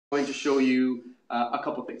going to show you a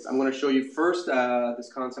couple things. I'm going to show you first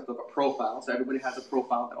this concept of a profile. So everybody has a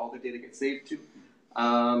profile that all their data gets saved to.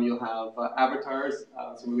 You'll have avatars,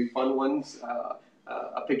 some really fun ones,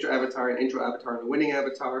 a picture avatar, an intro avatar, and a winning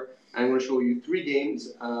avatar. And I'm going to show you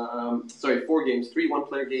four games, three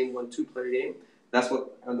one-player game, one two-player game. That's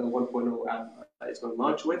what the 1.0 app is going to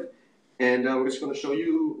launch with. And we're just going to show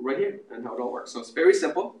you right here and how it all works. So it's very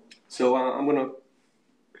simple. So I'm going to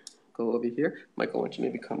go over here. Michael, why don't you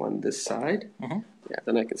maybe come on this side? Yeah,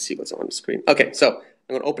 then I can see what's on the screen. Okay, so I'm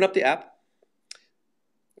going to open up the app.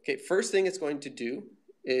 Okay, first thing it's going to do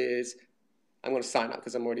is I'm going to sign up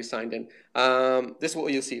because I'm already signed in. This is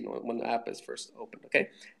what you'll see when the app is first opened, okay?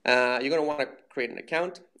 You're going to want to create an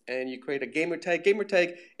account, and you create a gamer tag. Gamer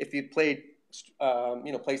tag, if you played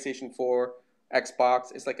PlayStation 4,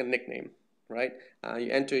 Xbox, it's like a nickname, right? You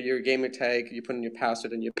enter your gamer tag, you put in your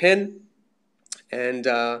password and your PIN, and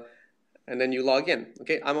then you log in.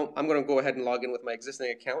 Okay, I'm going to go ahead and log in with my existing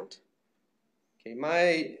account. Okay,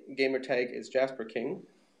 my gamer tag is Jasper King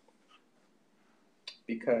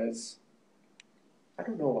because I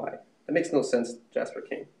don't know why. That makes no sense, Jasper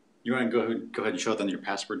King. You want to go ahead and show them your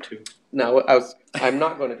password too? No, I'm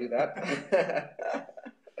not going to do that.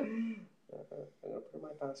 I'm going to put my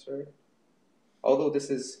password. Although this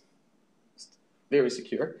is very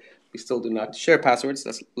secure, we still do not share passwords.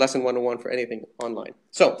 That's lesson 101 for anything online.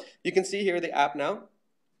 So you can see here the app now.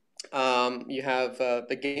 You have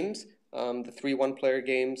the games, the 3 one-player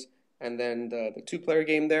games, and then the 2-player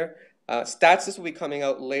game there. Stats, this will be coming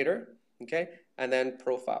out later, okay? And then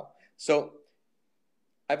profile. So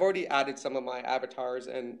I've already added some of my avatars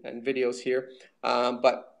and videos here,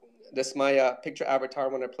 but this is my picture avatar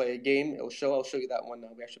when I play a game. I'll show you that one now.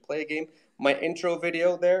 We actually play a game. My intro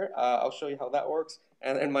video there, I'll show you how that works.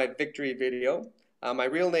 And my victory video. My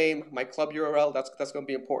real name, my club URL, that's going to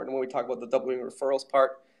be important when we talk about the doubling referrals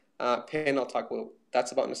part. PIN, I'll talk about,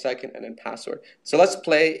 that's about in a second, and then password. So let's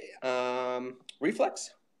play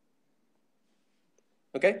Reflex.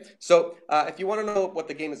 Okay, so if you want to know what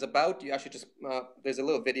the game is about, you actually just, there's a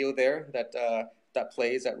little video there that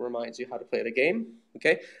plays that reminds you how to play the game.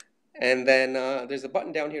 Okay, and then there's a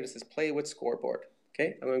button down here that says play with scoreboard.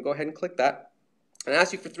 Okay, I'm going to go ahead and click that and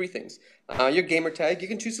ask you for 3 things. Your gamer tag, you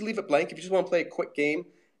can choose to leave it blank if you just want to play a quick game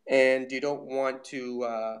and you don't want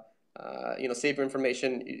to save your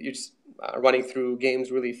information. You're just running through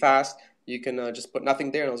games really fast. You can just put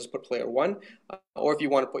nothing there, and I'll just put player 1. Or if you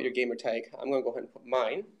want to put your gamer tag, I'm going to go ahead and put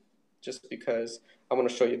mine, just because I want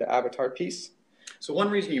to show you the avatar piece. So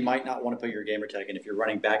one reason you might not want to put your gamer tag in if you're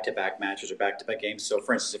running back-to-back matches or back-to-back games. So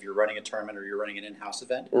for instance, if you're running a tournament or you're running an in-house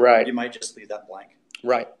event, right, you might just leave that blank.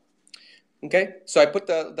 Right. Okay. So I put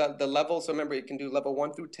the levels. So remember, you can do level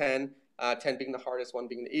 1 through 10. 10 being the hardest, 1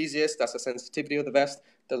 being the easiest. That's the sensitivity of the vest.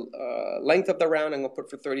 The length of the round, I'm going to put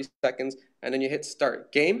for 30 seconds. And then you hit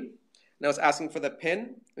start game. Now it's asking for the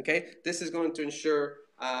PIN. Okay. This is going to ensure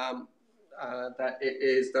that it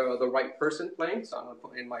is the right person playing. So I'm going to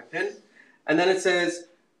put in my PIN. And then it says,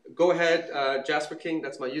 go ahead, Jasper King,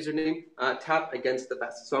 that's my username, tap against the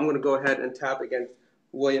vest. So I'm going to go ahead and tap against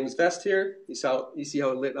William's vest here. You see how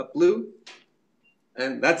it lit up blue?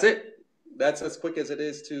 And that's it. That's as quick as it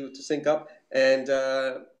is to sync up. And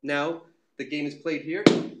now the game is played here,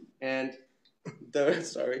 and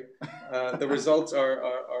the results are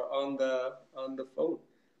on the phone.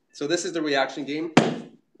 So this is the reaction game.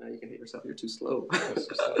 You can hit yourself. You're too slow.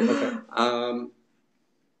 Okay.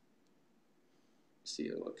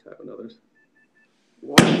 See, look, have another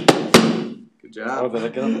one. Good job. Oh, did I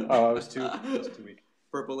get him? Oh, I was too weak.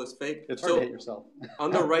 Purple is fake. It's hard to hit yourself.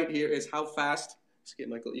 On the right here is how fast. Skip,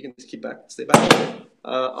 Michael. You can just keep back. Stay back.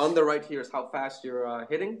 On the right here is how fast you're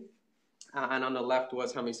hitting, and on the left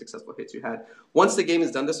was how many successful hits you had. Once the game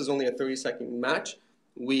is done, this is only a 30-second match.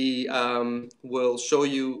 We will show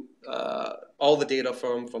you all the data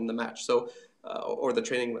from the match. So or the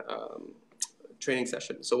training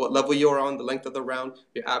session. So what level you're on, the length of the round,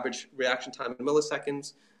 your average reaction time in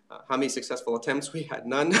milliseconds, how many successful attempts, we had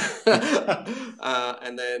none,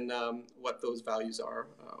 and then what those values are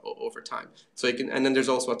over time. So you can, and then there's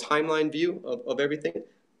also a timeline view of everything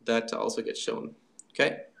that also gets shown.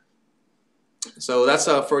 Okay, so that's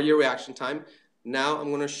for your reaction time. Now I'm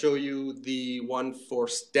going to show you the one for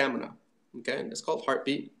stamina. Okay, and it's called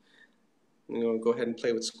Heartbeat. I'm going to go ahead and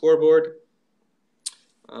play with scoreboard.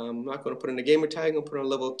 I'm not going to put in a gamer tag. I'm going to put on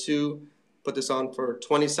level 2. Put this on for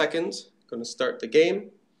 20 seconds. I'm going to start the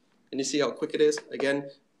game. And you see how quick it is. Again,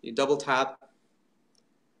 you double tap.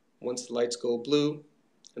 Once the lights go blue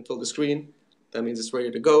and fill the screen, that means it's ready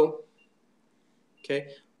to go. Okay.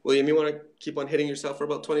 William, you want to keep on hitting yourself for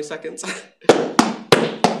about 20 seconds?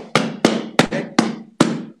 Okay.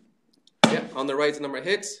 On the right is the number of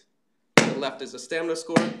hits. On the left is the stamina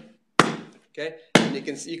score. Okay, and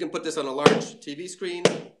you can put this on a large TV screen.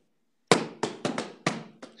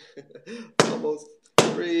 Almost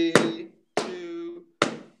 3, 2,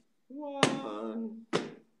 1.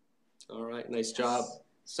 All right, nice job.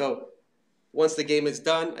 So once the game is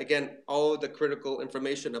done, again, all the critical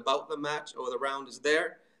information about the match or the round is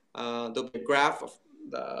there. There'll be a graph of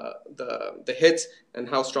the hits and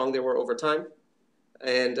how strong they were over time.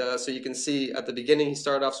 And so you can see at the beginning he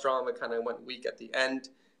started off strong but kind of went weak at the end.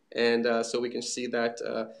 And so we can see that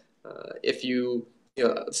if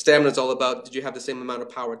stamina is all about, did you have the same amount of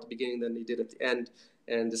power at the beginning than you did at the end?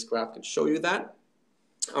 And this graph can show you that.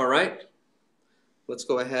 All right, let's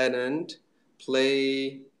go ahead and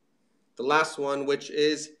play the last one, which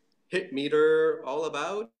is Hit Meter, all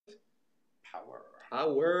about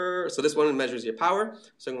power. So this one measures your power.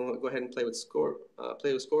 So I'm going to go ahead and play with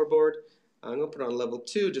scoreboard. I'm going to put on level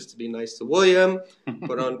 2 just to be nice to William.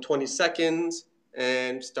 Put on 20 seconds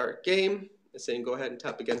and start game. It's saying go ahead and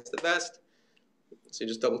tap against the vest. So you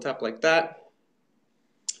just double tap like that.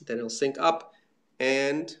 Then it'll sync up.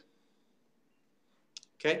 And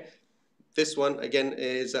okay, this one again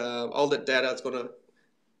is all the data it's going to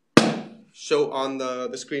show on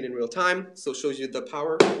the screen in real time. So it shows you the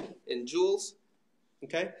power in joules.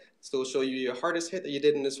 Okay, so it'll show you your hardest hit that you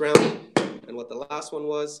did in this round and what the last one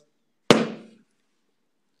was.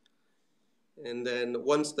 And then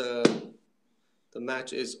once the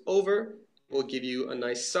match is over, we'll give you a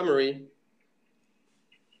nice summary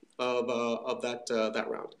of that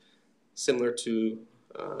round, similar to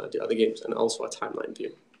the other games, and also a timeline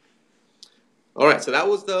view. All right, so that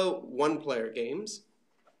was the one-player games.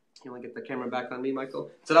 You want to get the camera back on me,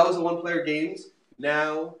 Michael? So that was the one-player games.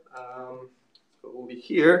 Now, go over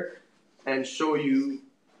here and show you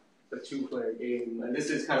the two-player game. And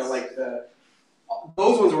this is kind of like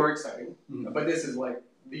those ones were exciting, but this is like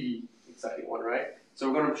the exciting one, right?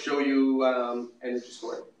 So we're going to show you energy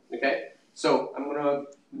scoring. Okay, so I'm going to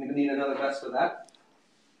need another vest for that.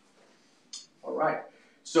 All right.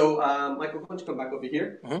 So Michael, why don't you come back over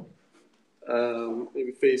here?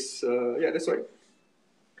 Maybe face this way.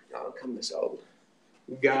 I'll come this out.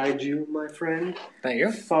 Guide you, my friend. Thank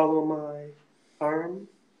you. Follow my arm.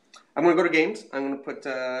 I'm going to go to games. I'm going to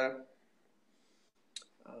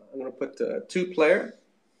put two-player.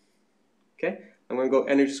 Okay. I'm going to go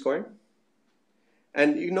energy scoring.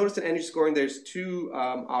 And you notice in energy scoring, there's two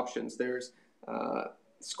options. There's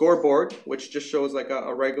scoreboard, which just shows like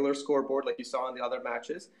a regular scoreboard like you saw in the other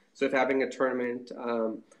matches. So if having a tournament,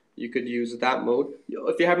 you could use that mode.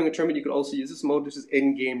 If you're having a tournament, you could also use this mode. This is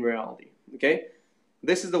in-game reality. Okay.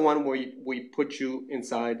 This is the one where we put you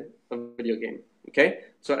inside a video game. Okay.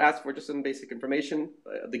 So it asks for just some basic information.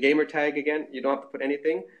 The gamer tag again, you don't have to put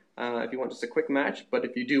anything if you want just a quick match. But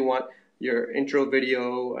if you do want your intro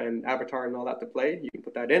video and avatar and all that to play, you can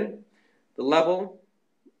put that in. The level,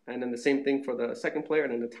 and then the same thing for the second player,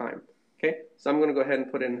 and then the time. Okay, so I'm going to go ahead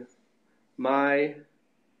and put in my...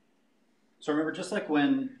 So remember, just like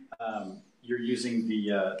when you're using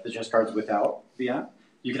the chess cards without the app,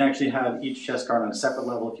 you can actually have each chess card on a separate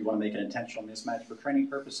level if you want to make an intentional mismatch for training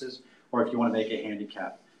purposes, or if you want to make a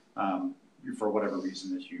handicap for whatever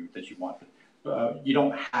reason that you want. You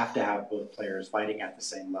don't have to have both players fighting at the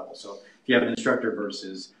same level. So if you have an instructor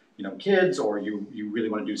versus kids, or you really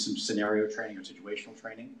want to do some scenario training or situational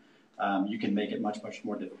training, you can make it much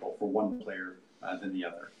more difficult for one player than the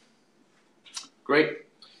other. Great.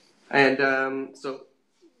 And so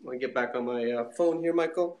let me get back on my phone here,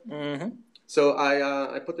 Michael. So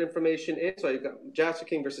I put the information in. So you've got Jasper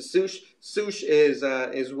King versus Sush. Sush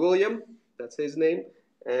is William. That's his name.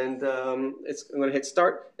 And I'm going to hit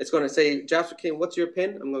start. It's going to say, Jasper King, what's your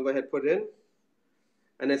pin? I'm going to go ahead and put it in.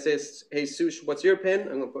 And it says, hey, Sush, what's your pin?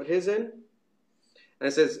 I'm going to put his in. And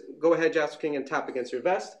it says, go ahead, Jasper King, and tap against your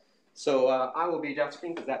vest. So I will be Jasper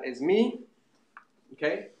King because that is me.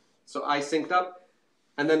 Okay? So I synced up.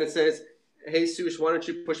 And then it says, hey, Sush, why don't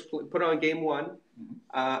you put on game 1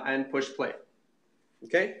 and push play.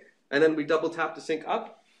 Okay? And then we double tap to sync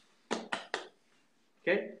up.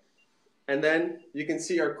 Okay? And then you can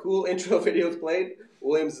see our cool intro videos played.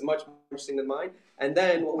 Williams is much more interesting than mine. And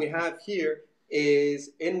then what we have here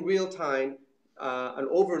is in real time an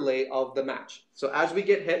overlay of the match. So as we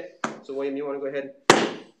get hit, so William, you want to go ahead?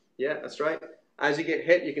 Yeah, that's right. As you get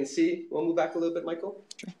hit, you can see, we'll move back a little bit, Michael.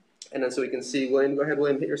 Sure. And then so we can see, William, go ahead,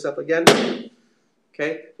 William, hit yourself again.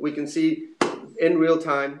 Okay, we can see in real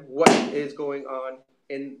time what is going on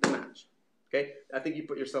in the match. Okay, I think you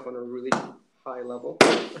put yourself on a really high level.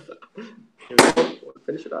 Here we go.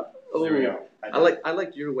 Finish it up. Oh, there we go. I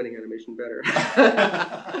like your winning animation better.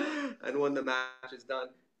 And when the match is done,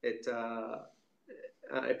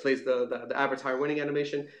 it plays the avatar winning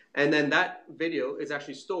animation, and then that video is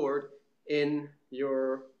actually stored in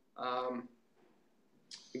your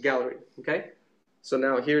gallery. Okay, so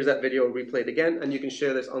now here's that video replayed again, and you can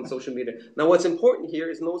share this on social media. Now, what's important here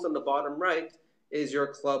is notice on the bottom right is your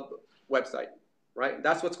club website, right?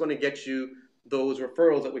 That's what's going to get you those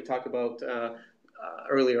referrals that we talked about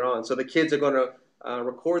earlier on. So the kids are going to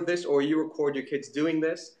record this, or you record your kids doing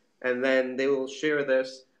this, and then they will share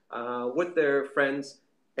this with their friends.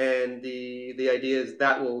 And the idea is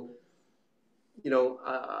that will,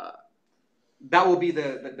 that will be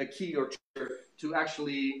the key or trigger to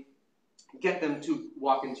actually get them to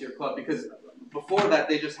walk into your club. Because before that,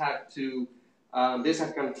 they just had to kind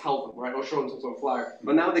of tell them, right, or show them some sort of flyer.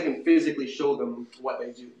 But now they can physically show them what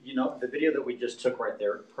they do. The video that we just took right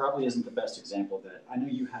there probably isn't the best example of that. I know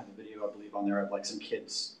you have a video, I believe, on there of like some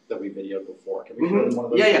kids that we videoed before. Can we show them one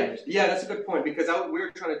of those? Yeah, that's a good point, because we were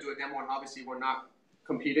trying to do a demo, and obviously we're not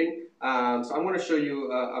competing. So I'm going to show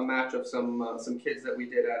you a match of some kids that we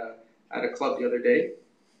did at a club the other day.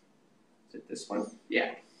 Is it this one?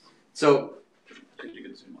 Yeah. So you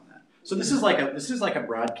can zoom on that. So this is like a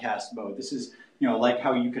broadcast mode. This is like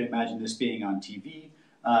how you could imagine this being on TV,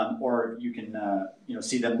 or you can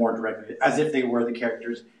see them more directly as if they were the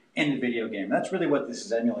characters in the video game. That's really what this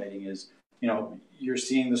is emulating. Is you're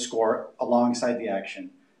seeing the score alongside the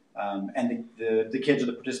action, and the kids or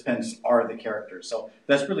the participants are the characters. So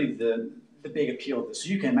that's really the big appeal of this. So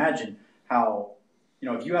you can imagine how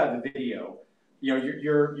if you have a video,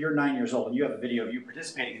 you're 9 years old and you have a video of you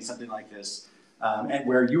participating in something like this. And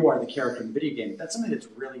where you are the character in the video game, that's something that's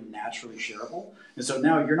really naturally shareable. And so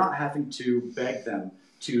now you're not having to beg them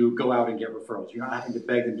to go out and get referrals. You're not having to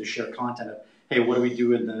beg them to share content of, hey, what do we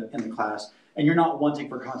do in the class? And you're not wanting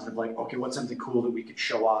for content of like, okay, what's something cool that we could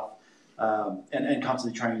show off, and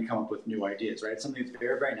constantly trying to come up with new ideas, right? It's something that's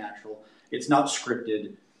very, very natural. It's not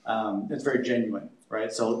scripted. It's very genuine,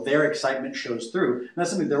 right? So their excitement shows through. And that's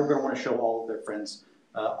something they're going to want to show all of their friends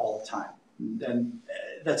all the time. And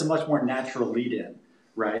that's a much more natural lead-in,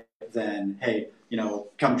 right, than, hey,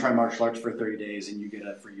 come try martial arts for 30 days and you get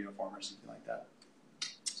a free uniform or something like that.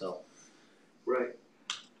 So. Right.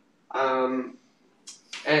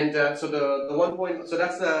 So the 1.0, so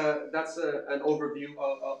that's an overview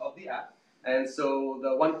of the app. And so the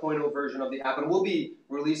 1.0 version of the app, and we'll be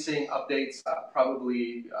releasing updates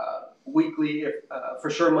probably weekly, for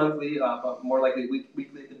sure monthly, but more likely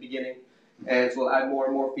weekly at the beginning. And so we'll add more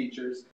and more features.